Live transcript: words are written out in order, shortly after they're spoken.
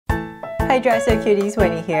Hi Draw So Cuties,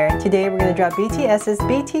 Winnie here. Today we're going to draw BTS's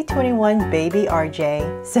BT21 Baby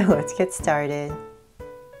RJ. So let's get started.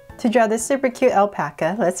 To draw this super cute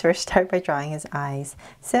alpaca, let's first start by drawing his eyes.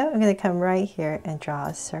 So I'm going to come right here and draw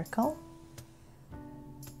a circle.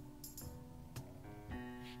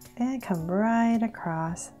 And come right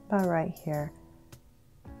across, about right here,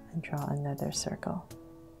 and draw another circle.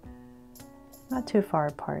 Not too far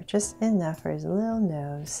apart, just enough for his little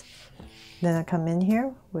nose. Then I'll come in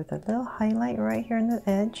here with a little highlight right here on the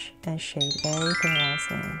edge and shade everything else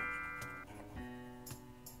in.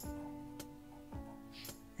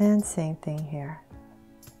 And same thing here.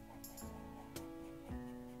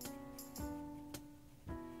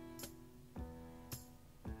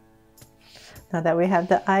 Now that we have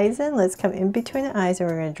the eyes in, let's come in between the eyes and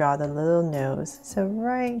we're going to draw the little nose. So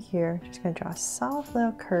right here, just going to draw a soft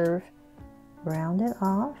little curve, round it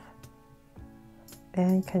off,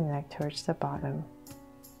 and connect towards the bottom.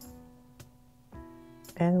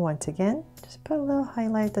 And once again, just put a little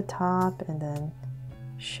highlight at the top and then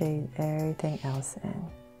shade everything else in.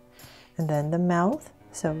 And then the mouth,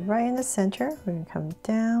 so right in the center, we're going to come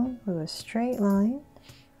down with a straight line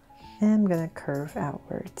and I'm going to curve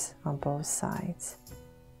outwards on both sides.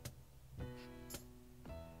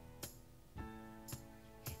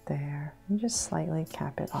 There, and just slightly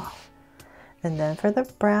cap it off. And then for the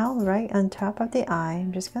brow, right on top of the eye,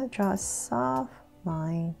 I'm just going to draw a soft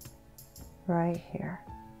line right here.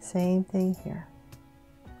 Same thing here.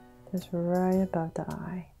 Just right above the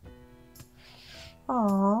eye.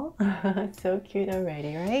 Aww, so cute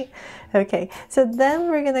already, right? Okay, so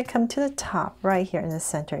then we're going to come to the top right here in the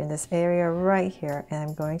center, in this area right here, and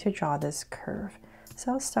I'm going to draw this curve.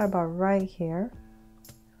 So I'll start about right here,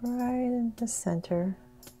 right in the center.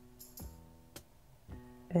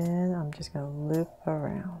 And I'm just going to loop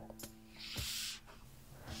around.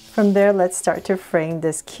 From there, let's start to frame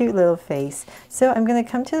this cute little face. So I'm going to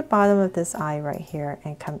come to the bottom of this eye right here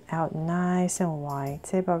and come out nice and wide.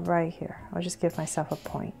 Say about right here. I'll just give myself a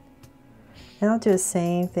point. And I'll do the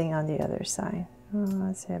same thing on the other side.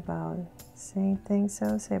 Let's say about same thing.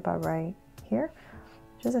 So say about right here.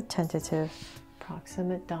 Just a tentative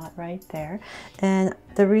approximate dot right there. And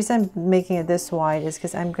the reason I'm making it this wide is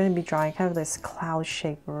because I'm going to be drawing kind of this cloud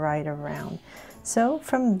shape right around. So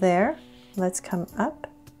from there, let's come up.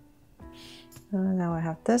 Now I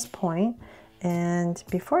have this point, and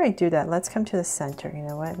before I do that, let's come to the center. You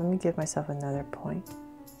know what? Let me give myself another point.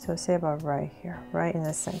 So say about right here, right in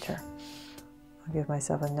the center. I'll give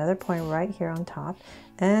myself another point right here on top.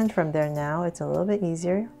 And from there now, it's a little bit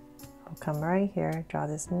easier. I'll come right here, draw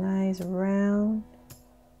this nice round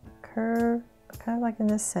curve, kind of like in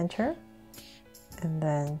the center. And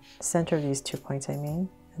then center of these 2 points, I mean.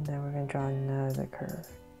 And then we're going to draw another curve.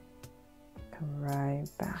 Come right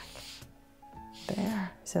back.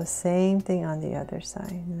 There. So same thing on the other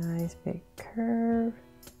side. Nice big curve.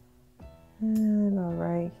 And about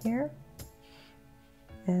right here.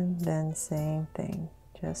 And then same thing.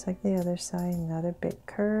 Just like the other side, another big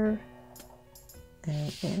curve.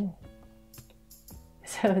 And in.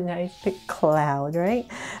 So nice big cloud, right?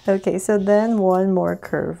 Okay, so then one more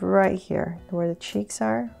curve right here where the cheeks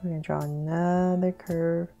are. We're going to draw another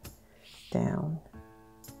curve down.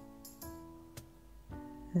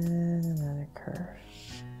 And another curve.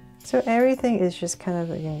 So everything is just kind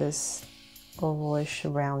of in this ovalish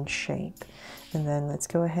round shape. And then let's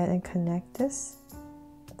go ahead and connect this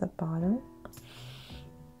at the bottom.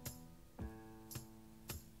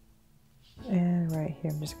 And right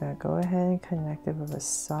here, I'm just going to go ahead and connect it with a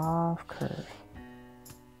soft curve.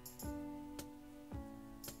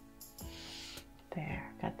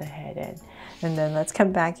 There, got the head in. And then let's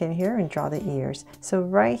come back in here and draw the ears. So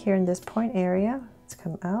right here in this point area, let's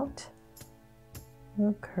come out,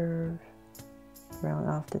 little curve, round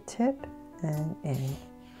off the tip and in.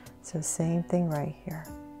 So same thing right here.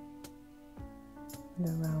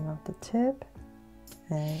 The round off the tip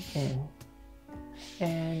and in.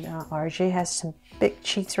 And RJ has some big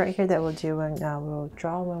cheeks right here that we'll do when we'll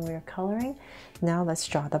draw when we're coloring. Now let's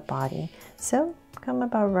draw the body. So come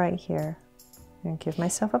about right here and give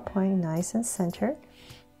myself a point nice and centered.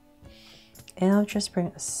 And I'll just bring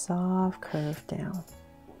a soft curve down.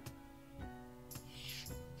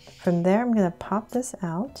 From there, I'm going to pop this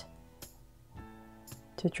out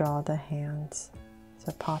to draw the hands.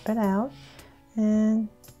 So pop it out and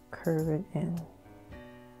curve it in.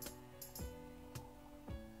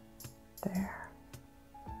 There.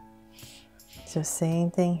 So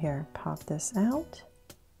same thing here. Pop this out.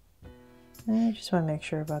 And I just want to make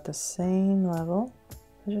sure about the same level.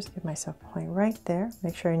 I'll just give myself a point right there.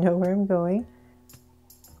 Make sure I know where I'm going.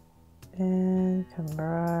 And come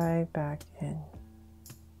right back in.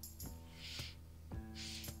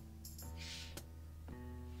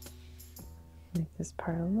 Make this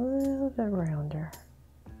part a little bit rounder.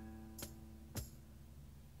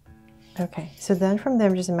 Okay, so then from there,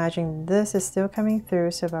 I'm just imagining this is still coming through.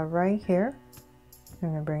 So about right here, I'm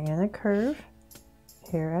going to bring in a curve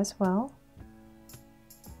here as well.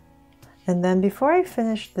 And then before I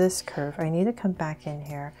finish this curve, I need to come back in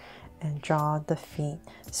here and draw the feet.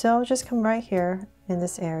 So I'll just come right here in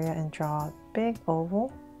this area and draw a big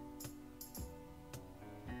oval.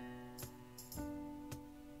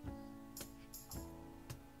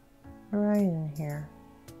 Right in here.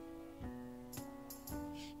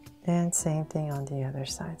 And same thing on the other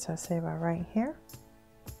side. So I'll say about right here.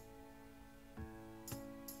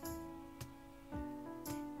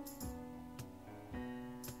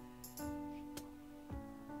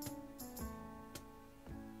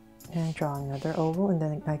 And draw another oval, and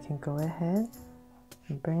then I can go ahead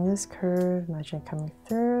and bring this curve, imagine coming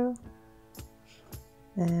through,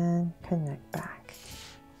 and connect back.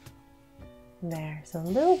 There's a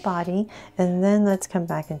little body, and then let's come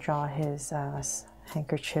back and draw his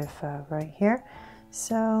handkerchief right here.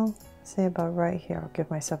 So say about right here, I'll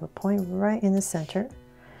give myself a point right in the center,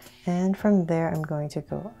 and from there I'm going to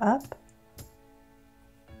go up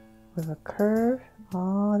with a curve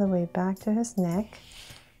all the way back to his neck,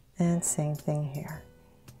 and same thing here.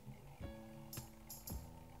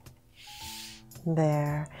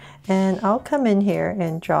 There, and I'll come in here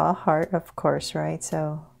and draw a heart, of course, right?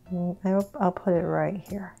 So I'll put it right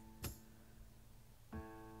here.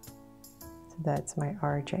 So that's my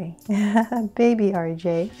RJ, baby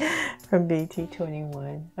RJ from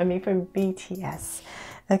BT21. I mean from BTS.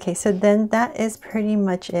 Okay, so then that is pretty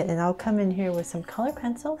much it, and I'll come in here with some color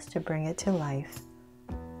pencils to bring it to life.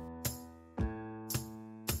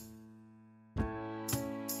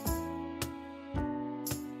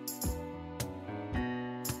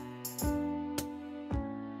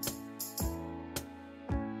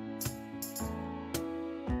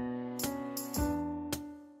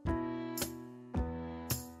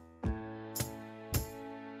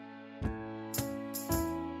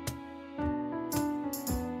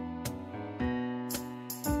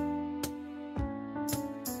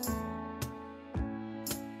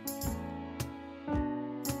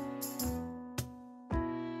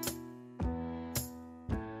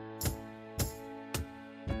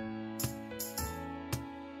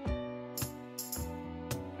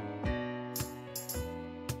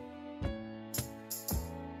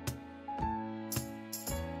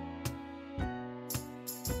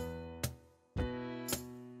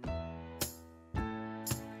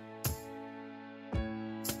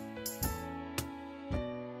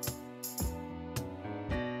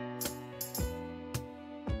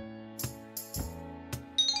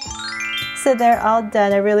 So they're all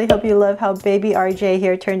done. I really hope you love how baby RJ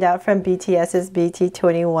here turned out from BTS's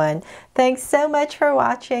BT21. Thanks so much for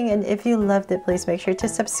watching, and if you loved it, please make sure to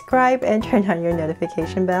subscribe and turn on your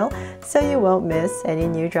notification bell so you won't miss any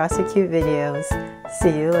new Draw So Cute videos. See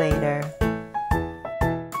you later.